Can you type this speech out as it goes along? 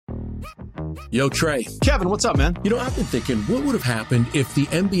Yo, Trey. Kevin, what's up, man? I've been thinking, what would have happened if the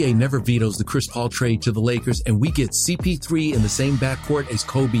NBA never vetoes the Chris Paul trade to the Lakers and we get CP3 in the same backcourt as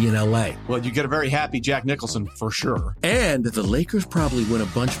Kobe in LA? Well, you get a very happy Jack Nicholson for sure. And the Lakers probably win a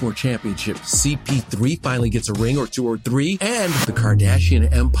bunch more championships. CP3 finally gets a ring or 2 or 3, and the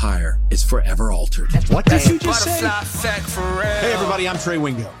Kardashian empire is forever altered. What did you just say? Hey, everybody, I'm Trey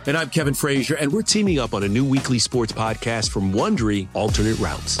Wingo. And I'm Kevin Frazier, and we're teaming up on a new weekly sports podcast from Wondery, Alternate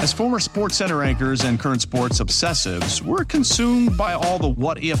Routes. As former Sports Center anchors and current sports obsessives, we're consumed by all the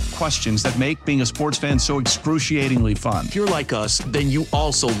what-if questions that make being a sports fan so excruciatingly fun. If you're like us, then you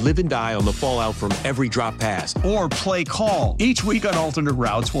also live and die on the fallout from every drop pass. Or play call. Each week on Alternate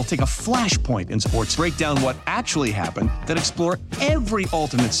Routes, we'll take a flashpoint in sports, break down what actually happened, then explore every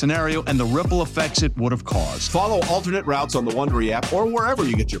alternate scenario and the ripple effects it would have caused. Follow Alternate Routes on the Wondery app or wherever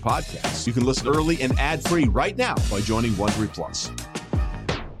you get your podcasts. You can listen early and ad-free right now by joining Wondery Plus.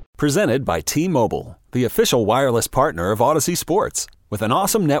 Presented by T-Mobile, the official wireless partner of Odyssey Sports. With an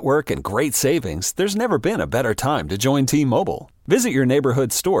awesome network and great savings, there's never been a better time to join T-Mobile. Visit your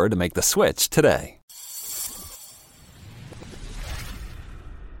neighborhood store to make the switch today.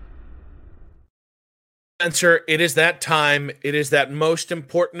 Spencer, it is that time. It is that most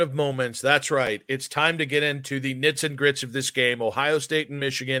important of moments. That's right. It's time to get into the nits and grits of this game. Ohio State and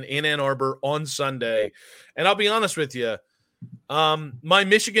Michigan in Ann Arbor on Sunday. And I'll be honest with you, my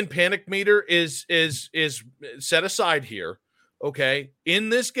Michigan panic meter is set aside here. Okay. In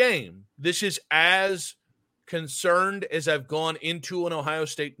this game, this is as concerned as I've gone into an Ohio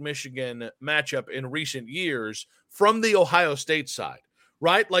State-Michigan matchup in recent years from the Ohio State side.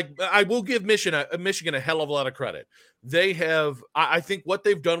 Right? Like, I will give Michigan a hell of a lot of credit. They have, I think what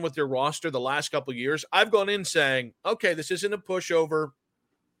they've done with their roster the last couple of years, I've gone in saying, okay, this isn't a pushover.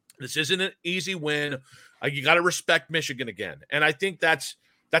 This isn't an easy win. You got to respect Michigan again. And I think that's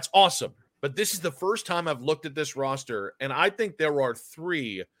awesome. But this is the first time I've looked at this roster, and I think there are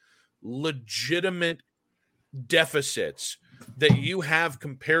 3 legitimate deficits that you have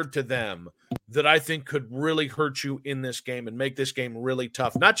compared to them that I think could really hurt you in this game and make this game really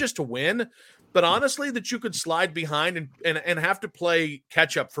tough. Not just to win, but honestly that you could slide behind and have to play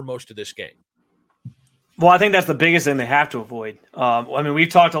catch up for most of this game. Well, I think that's the biggest thing they have to avoid. We've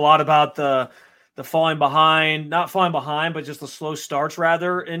talked a lot about the falling behind, not falling behind, but just the slow starts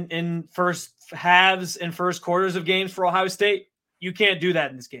rather in first halves and first quarters of games for Ohio State. You can't do that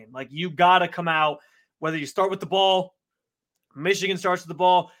in this game. Like, you got to come out, whether you start with the ball, Michigan starts with the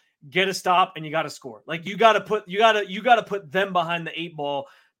ball, get a stop, and you got to score. Like, you got to put them behind the 8 ball,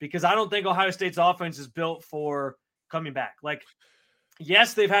 because I don't think Ohio State's offense is built for coming back. Like,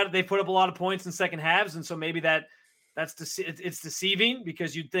 yes, they've put up a lot of points in second halves, and so maybe it's deceiving,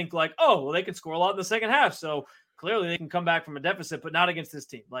 because you'd think like, oh, well, they can score a lot in the second half, so clearly they can come back from a deficit, but not against this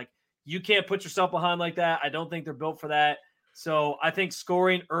team. Like, you can't put yourself behind like that. I don't think they're built for that. So I think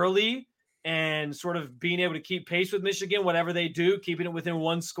scoring early and sort of being able to keep pace with Michigan, whatever they do, keeping it within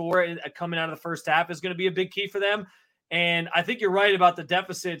 1 score coming out of the first half is going to be a big key for them. And I think you're right about the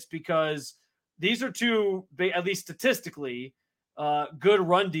deficits, because these are 2, at least statistically, good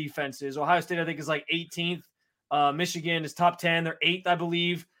run defenses. Ohio State, I think, is like 18th. Michigan is top 10. They're 8th, I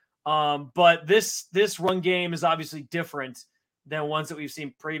believe. But this run game is obviously different than ones that we've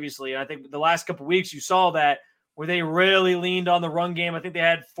seen previously. And I think the last couple of weeks you saw that, where they really leaned on the run game. I think they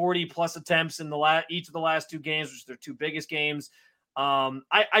had 40-plus attempts in each of the last 2 games, which are their 2 biggest games.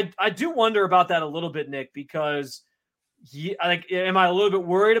 I do wonder about that a little bit, Nick, because am I a little bit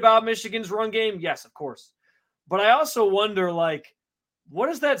worried about Michigan's run game? Yes, of course. But I also wonder, like, what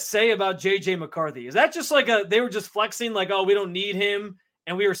does that say about J.J. McCarthy? Is that just like they were just flexing, like, oh, we don't need him,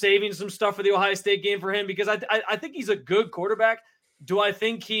 and we were saving some stuff for the Ohio State game for him? Because I think he's a good quarterback. Do I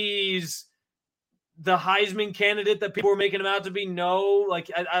think he's the Heisman candidate that people were making him out to be? No.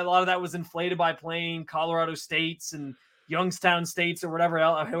 Like, a lot of that was inflated by playing Colorado States and Youngstown States or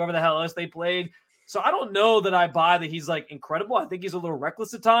whoever the hell else they played. So I don't know that I buy that he's like incredible. I think he's a little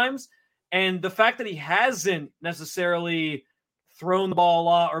reckless at times. And the fact that he hasn't necessarily thrown the ball a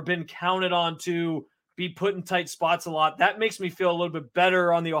lot or been counted on to be put in tight spots a lot, that makes me feel a little bit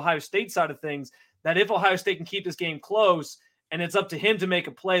better on the Ohio State side of things, that if Ohio State can keep this game close and it's up to him to make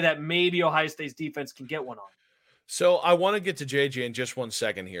a play, that maybe Ohio State's defense can get one on. So I want to get to JJ in just 1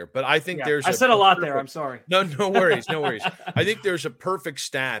 second here, but I think I said a lot there. I'm sorry. No worries. No worries. I think there's a perfect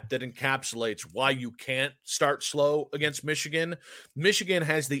stat that encapsulates why you can't start slow against Michigan. Michigan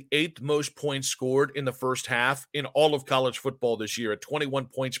has the 8th most points scored in the first half in all of college football this year, at 21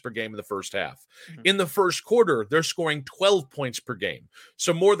 points per game in the first half. Mm-hmm. In the first quarter, they're scoring 12 points per game.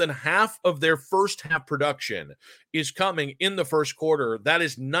 So more than half of their first half production is coming in the first quarter. That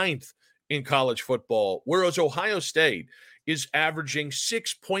is 9th in college football, whereas Ohio State is averaging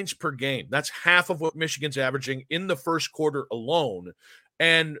 6 points per game. That's half of what Michigan's averaging in the first quarter alone.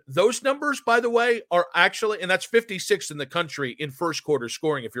 And those numbers, by the way, are actually, and that's 56th in the country in first quarter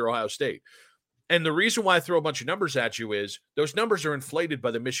scoring if you're Ohio State. And the reason why I throw a bunch of numbers at you is those numbers are inflated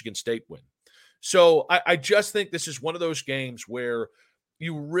by the Michigan State win. So I just think this is one of those games where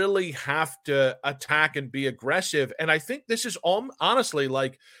you really have to attack and be aggressive. And I think this is honestly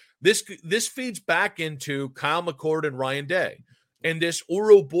like this feeds back into Kyle McCord and Ryan Day and this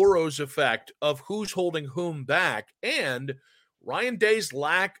Ouroboros effect of who's holding whom back and Ryan Day's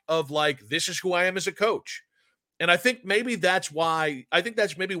lack of like, this is who I am as a coach. And I think maybe that's why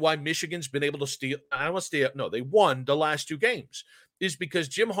Michigan's been able to steal. I don't want to steal. No, they won the last two games is because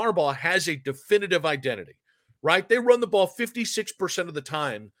Jim Harbaugh has a definitive identity, right? They run the ball 56% of the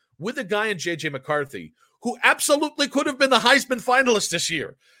time with a guy in J.J. McCarthy who absolutely could have been the Heisman finalist this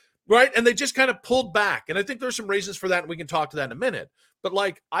year, right? And they just kind of pulled back. And I think there's some reasons for that, and we can talk to that in a minute. But,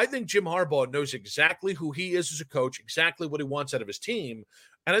 like, I think Jim Harbaugh knows exactly who he is as a coach, exactly what he wants out of his team.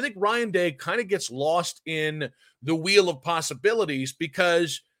 And I think Ryan Day kind of gets lost in the wheel of possibilities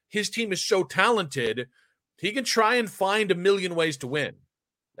because his team is so talented, he can try and find a million ways to win.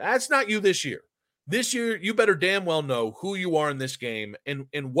 That's not you this year. This year, you better damn well know who you are in this game and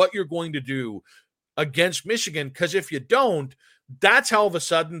what you're going to do against Michigan, because if you don't, that's how all of a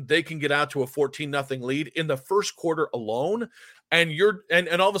sudden they can get out to a 14-0 lead in the first quarter alone. And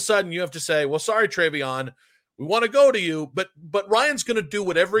all of a sudden you have to say, well, sorry, Travion, we want to go to you, but Ryan's going to do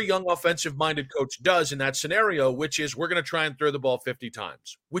what every young offensive-minded coach does in that scenario, which is we're going to try and throw the ball 50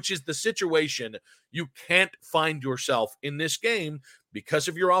 times, which is the situation you can't find yourself in this game because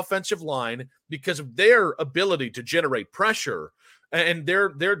of your offensive line, because of their ability to generate pressure and their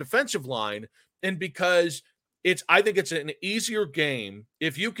defensive line, and because I think it's an easier game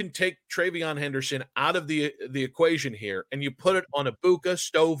if you can take Travion Henderson out of the equation here and you put it on Ibuka,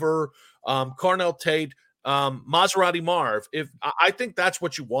 Stover, Carnell Tate, Maserati Marv. I think that's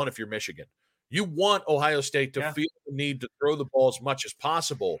what you want if you're Michigan. You want Ohio State to feel the need to throw the ball as much as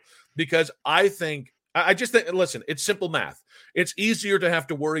possible because I just think, listen, it's simple math. It's easier to have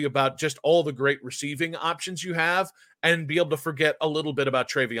to worry about just all the great receiving options you have and be able to forget a little bit about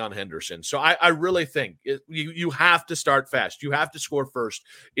Travion Henderson. So I really think you have to start fast. You have to score first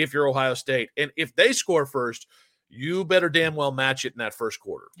if you're Ohio State. And if they score first, you better damn well match it in that first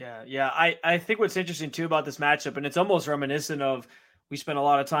quarter. Yeah. I think what's interesting, too, about this matchup, and it's almost reminiscent of we spent a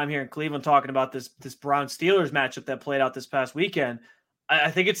lot of time here in Cleveland talking about this Browns-Steelers matchup that played out this past weekend. I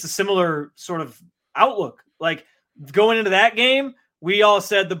think it's a similar sort of outlook. Like, going into that game, we all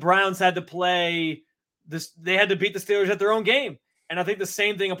said the Browns had to play this. They had to beat the Steelers at their own game. And I think the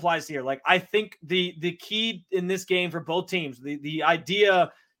same thing applies here. Like, I think the key in this game for both teams, the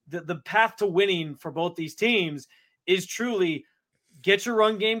idea, the path to winning for both these teams is truly get your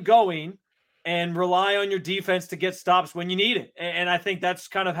run game going and rely on your defense to get stops when you need it. And I think that's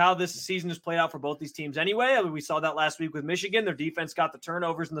kind of how this season has played out for both these teams anyway. I mean, we saw that last week with Michigan. Their defense got the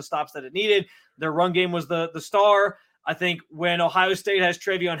turnovers and the stops that it needed. Their run game was the star. I think when Ohio State has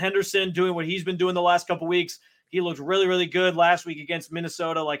Travion Henderson doing what he's been doing the last couple of weeks, he looked really, really good last week against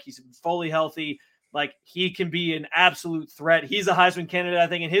Minnesota. Like, he's fully healthy. Like, he can be an absolute threat. He's a Heisman candidate, I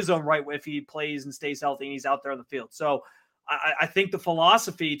think, in his own right if he plays and stays healthy and he's out there on the field. So I think the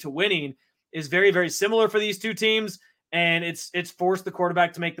philosophy to winning is very, very similar for these two teams, and it's forced the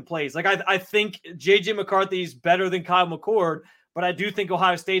quarterback to make the plays. Like, I think J.J. McCarthy is better than Kyle McCord, but I do think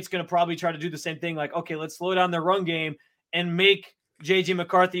Ohio State's going to probably try to do the same thing. Like, okay, let's slow down their run game and make J.J.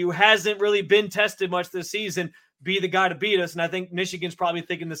 McCarthy, who hasn't really been tested much this season, be the guy to beat us. And I think Michigan's probably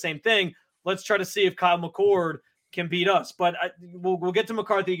thinking the same thing. Let's try to see if Kyle McCord can beat us. But we'll get to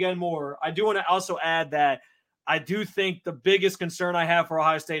McCarthy again more. I do want to also add that I do think the biggest concern I have for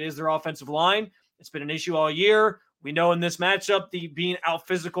Ohio State is their offensive line. It's been an issue all year. We know in this matchup, the being out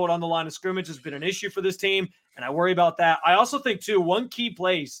physical on the line of scrimmage has been an issue for this team, and I worry about that. I also think, too, one key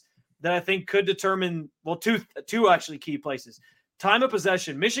place that I think could determine, well, two actually key places. Time of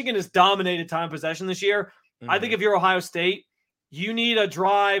possession. Michigan has dominated time of possession this year. I think if you're Ohio State, you need a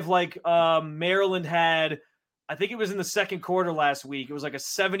drive like Maryland had. I think it was in the second quarter last week. It was like a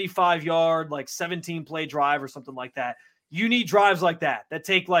 75-yard, like 17-play drive or something like that. You need drives like that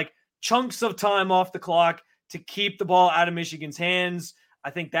take like chunks of time off the clock to keep the ball out of Michigan's hands. I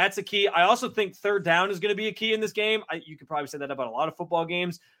think that's a key. I also think third down is going to be a key in this game. You could probably say that about a lot of football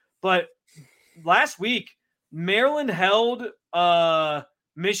games. But last week, Maryland held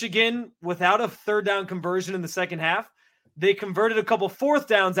Michigan without a third down conversion in the second half. They converted a couple fourth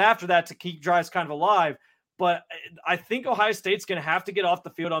downs after that to keep drives kind of alive. but I think Ohio State's going to have to get off the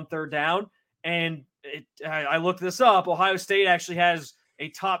field on third down. And I looked this up. Ohio State actually has a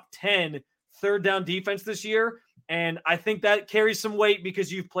top 10 third down defense this year. And I think that carries some weight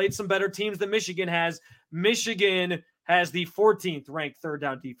because you've played some better teams than Michigan has. Michigan has the 14th ranked third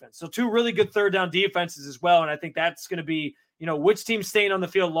down defense. So 2 really good third down defenses as well. And I think that's going to be, which team's staying on the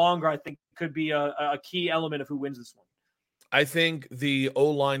field longer, I think could be a key element of who wins this one. I think the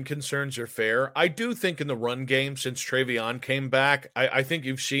O-line concerns are fair. I do think in the run game, since Travion came back, I think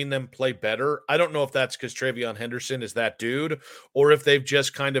you've seen them play better. I don't know if that's because Travion Henderson is that dude or if they've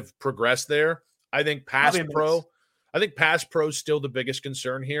just kind of progressed there. I think pass pro is still the biggest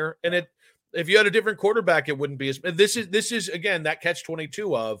concern here. And if you had a different quarterback, it wouldn't be as. This is again that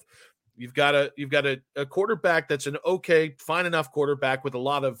catch-22 of you've got a quarterback that's an okay, fine enough quarterback with a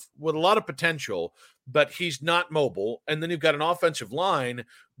lot of potential, but he's not mobile. And then you've got an offensive line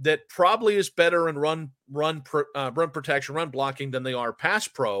that probably is better in run protection, run blocking than they are pass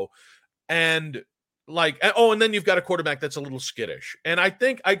pro. And and then you've got a quarterback that's a little skittish. And I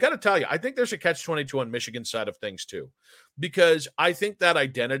think I got to tell you, I think there's a catch-22 on Michigan's side of things too, because I think that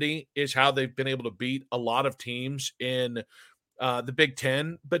identity is how they've been able to beat a lot of teams in the Big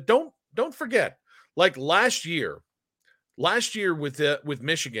Ten. But don't forget, like last year with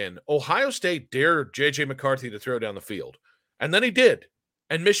Michigan, Ohio State dared J.J. McCarthy to throw down the field. And then he did.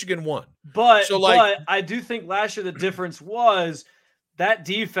 And Michigan won. But I do think last year the difference was that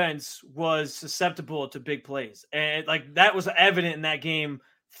defense was susceptible to big plays. And that was evident in that game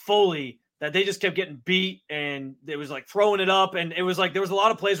fully, that they just kept getting beat and it was like throwing it up. And it was like, there was a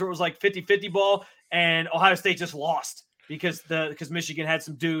lot of plays where it was like 50-50 ball and Ohio State just lost because Michigan had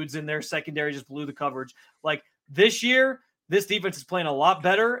some dudes in their secondary just blew the coverage. Like this year, this defense is playing a lot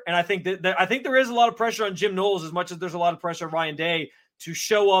better. And I think I think there is a lot of pressure on Jim Knowles as much as there's a lot of pressure on Ryan Day to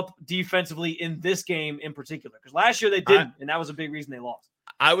show up defensively in this game in particular. Because last year they didn't, and that was a big reason they lost.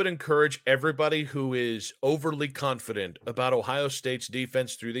 I would encourage everybody who is overly confident about Ohio State's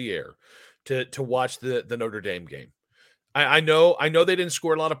defense through the air to watch the Notre Dame game. I know they didn't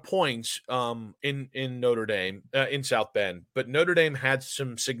score a lot of points in Notre Dame, in South Bend, but Notre Dame had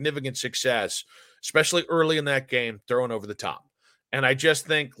some significant success, especially early in that game, throwing over the top. And I just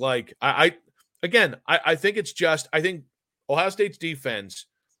think I think Ohio State's defense,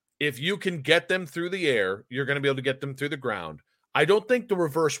 if you can get them through the air, you're going to be able to get them through the ground. I don't think the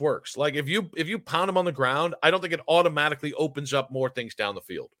reverse works. Like if you pound them on the ground, I don't think it automatically opens up more things down the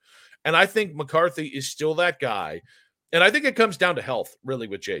field. And I think McCarthy is still that guy. And I think it comes down to health, really,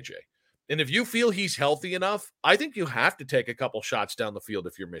 with JJ. And if you feel he's healthy enough, I think you have to take a couple shots down the field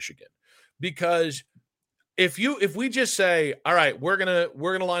if you're Michigan. Because if we just say, all right, we're gonna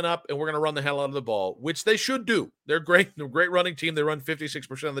line up and we're gonna run the hell out of the ball, which they should do. They're great running team. They run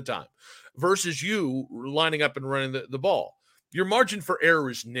 56% of the time, versus you lining up and running the ball. Your margin for error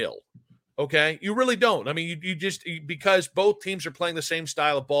is nil. Okay, you really don't. I mean, you just, because both teams are playing the same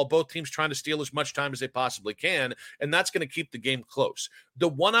style of ball, both teams trying to steal as much time as they possibly can, and that's going to keep the game close. The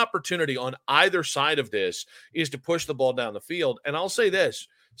one opportunity on either side of this is to push the ball down the field. And I'll say this,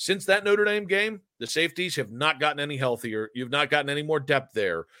 since that Notre Dame game, the safeties have not gotten any healthier. You've not gotten any more depth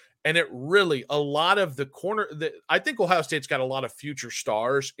there. And it really, a lot of the I think Ohio State's got a lot of future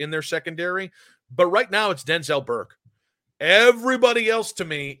stars in their secondary, but right now it's Denzel Burke. Everybody else to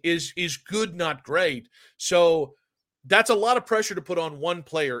me is good, not great. So that's a lot of pressure to put on one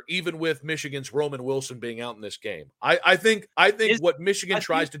player, even with Michigan's Roman Wilson being out in this game. I think what Michigan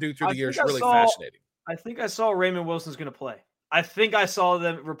tries to do through the year is really fascinating. I think I saw Raymond Wilson's going to play. I think I saw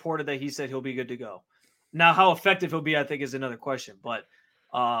them reported that he said he'll be good to go. Now, how effective he'll be, I think, is another question. But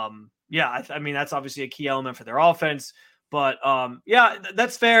yeah, I mean, that's obviously a key element for their offense. But yeah,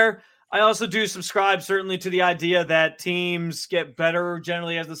 that's fair. I also do subscribe certainly to the idea that teams get better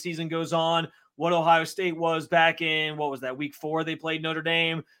generally as the season goes on. What Ohio State was back in, what was that, week 4 they played Notre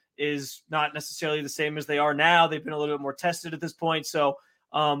Dame, is not necessarily the same as they are now. They've been a little bit more tested at this point. So,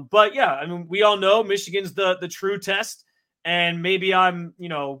 but yeah, I mean, we all know Michigan's the true test, and maybe I'm,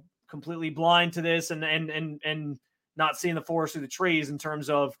 completely blind to this and not seeing the forest through the trees in terms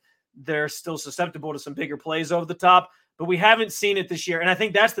of they're still susceptible to some bigger plays over the top. But we haven't seen it this year. And I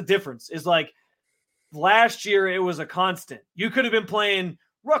think that's the difference, is like last year it was a constant. You could have been playing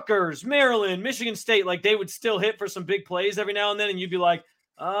Rutgers, Maryland, Michigan State. Like they would still hit for some big plays every now and then. And you'd be like,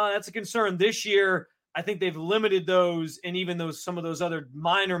 that's a concern. This year, I think they've limited those, and even some of those other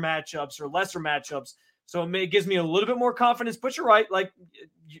minor matchups or lesser matchups. So it gives me a little bit more confidence. But you're right. Like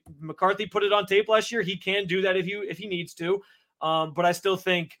McCarthy put it on tape last year. He can do that if he needs to. But I still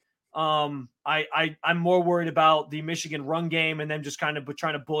think I'm more worried about the Michigan run game and them just kind of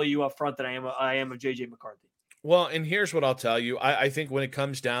trying to bully you up front than I am of JJ McCarthy. Well, and here's what I'll tell you. I think when it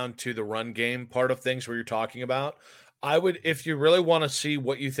comes down to the run game part of things where you're talking about, I would, if you really want to see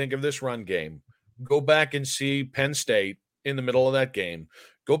what you think of this run game, go back and see Penn State in the middle of that game.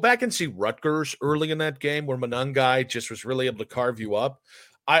 Go back and see Rutgers early in that game where Monangai just was really able to carve you up.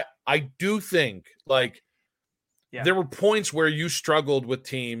 I do think there were points where you struggled with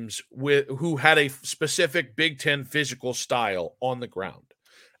teams who had a specific Big Ten physical style on the ground.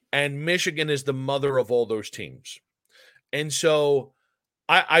 And Michigan is the mother of all those teams. And so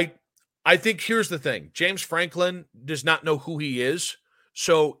I think here's the thing. James Franklin does not know who he is.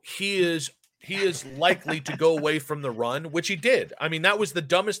 So he is likely to go away from the run, which he did. I mean, that was the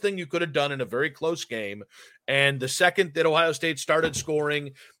dumbest thing you could have done in a very close game. And the second that Ohio State started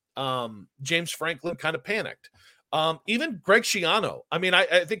scoring, James Franklin kind of panicked. Even Greg Schiano, I mean,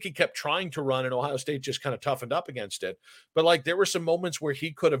 I think he kept trying to run and Ohio State just kind of toughened up against it. But there were some moments where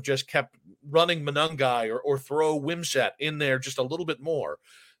he could have just kept running Monangai or throw Wimsatt in there just a little bit more.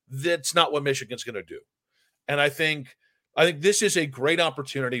 That's not what Michigan's going to do. And I think this is a great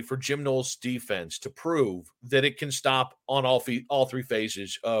opportunity for Jim Knowles' defense to prove that it can stop on all three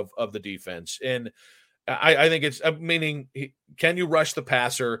phases of the defense. And I think it's meaning, can you rush the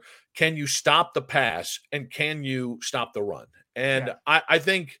passer? Can you stop the pass? And can you stop the run? And I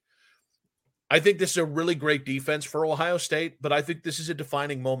think this is a really great defense for Ohio State, but I think this is a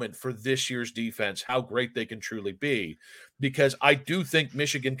defining moment for this year's defense, how great they can truly be, because I do think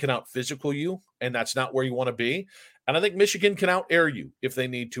Michigan can out-physical you, and that's not where you want to be. And I think Michigan can out-air you if they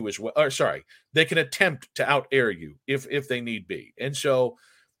need to as well. Or sorry, they can attempt to out-air you if they need be. And so,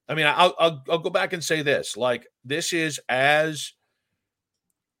 I mean, I'll go back and say this, this is as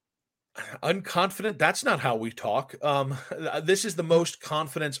unconfident. That's not how we talk. This is the most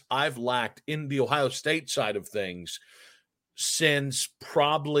confidence I've lacked in the Ohio State side of things since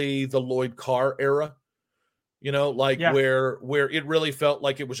probably the Lloyd Carr era, where it really felt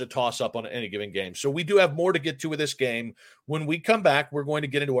like it was a toss-up on any given game. So we do have more to get to with this game. When we come back, we're going to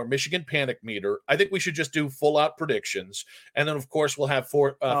get into our Michigan panic meter. I think we should just do full-out predictions. And then, of course, we'll have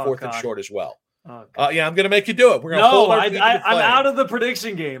fourth and short as well. I'm going to make you do it. We're going to hold our feet to the I'm flame. out of the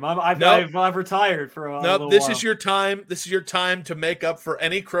prediction game. I've retired for a little this while. is your time. This is your time to make up for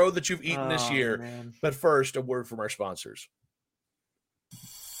any crow that you've eaten this year. Man. But first, a word from our sponsors.